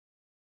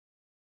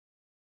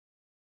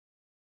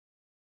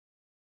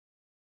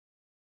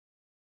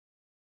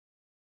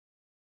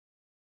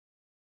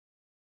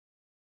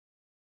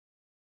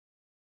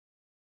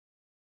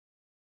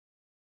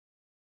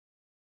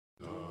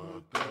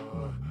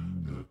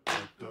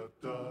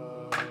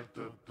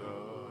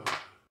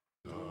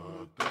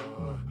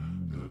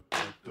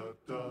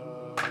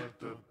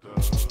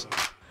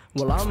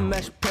Well, I'm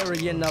Mesh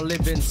Perry and I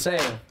live in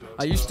Salem.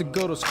 I used to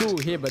go to school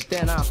here, but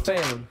then I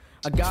failed.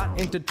 I got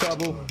into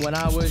trouble when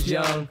I was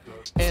young.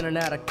 In and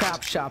out of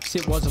cop shops,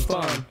 it wasn't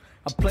fun.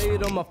 I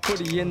played on my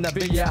footy in the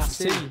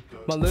BIC.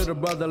 My little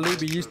brother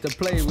Libby used to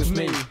play with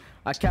me.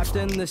 I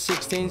captained the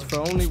 16s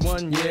for only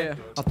 1 year.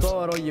 I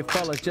thought all you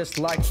fellas just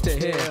liked to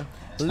hear.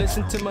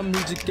 Listen to my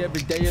music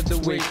every day of the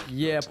week.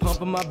 Yeah,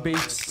 pumping my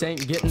beats,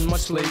 ain't getting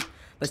much sleep.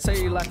 They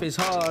say life is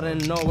hard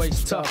and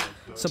always tough.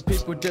 Some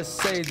people just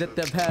say that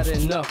they've had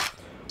enough.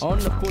 On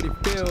the footy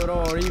field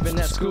or even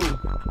at school,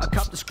 a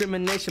cop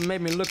discrimination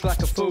made me look like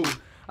a fool.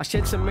 I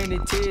shed so many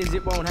tears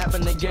it won't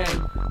happen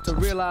again. To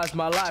realize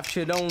my life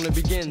should only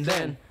begin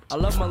then. I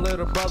love my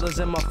little brothers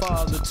and my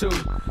father too.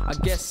 I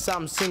guess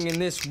I'm singing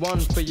this one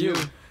for you.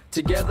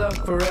 Together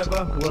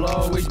forever we'll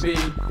always be.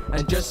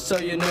 And just so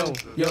you know,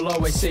 you'll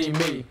always see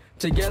me.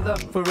 Together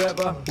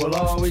forever we'll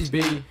always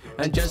be.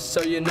 And just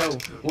so you know,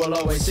 we'll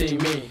always see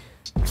me.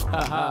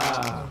 Ha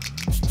ha.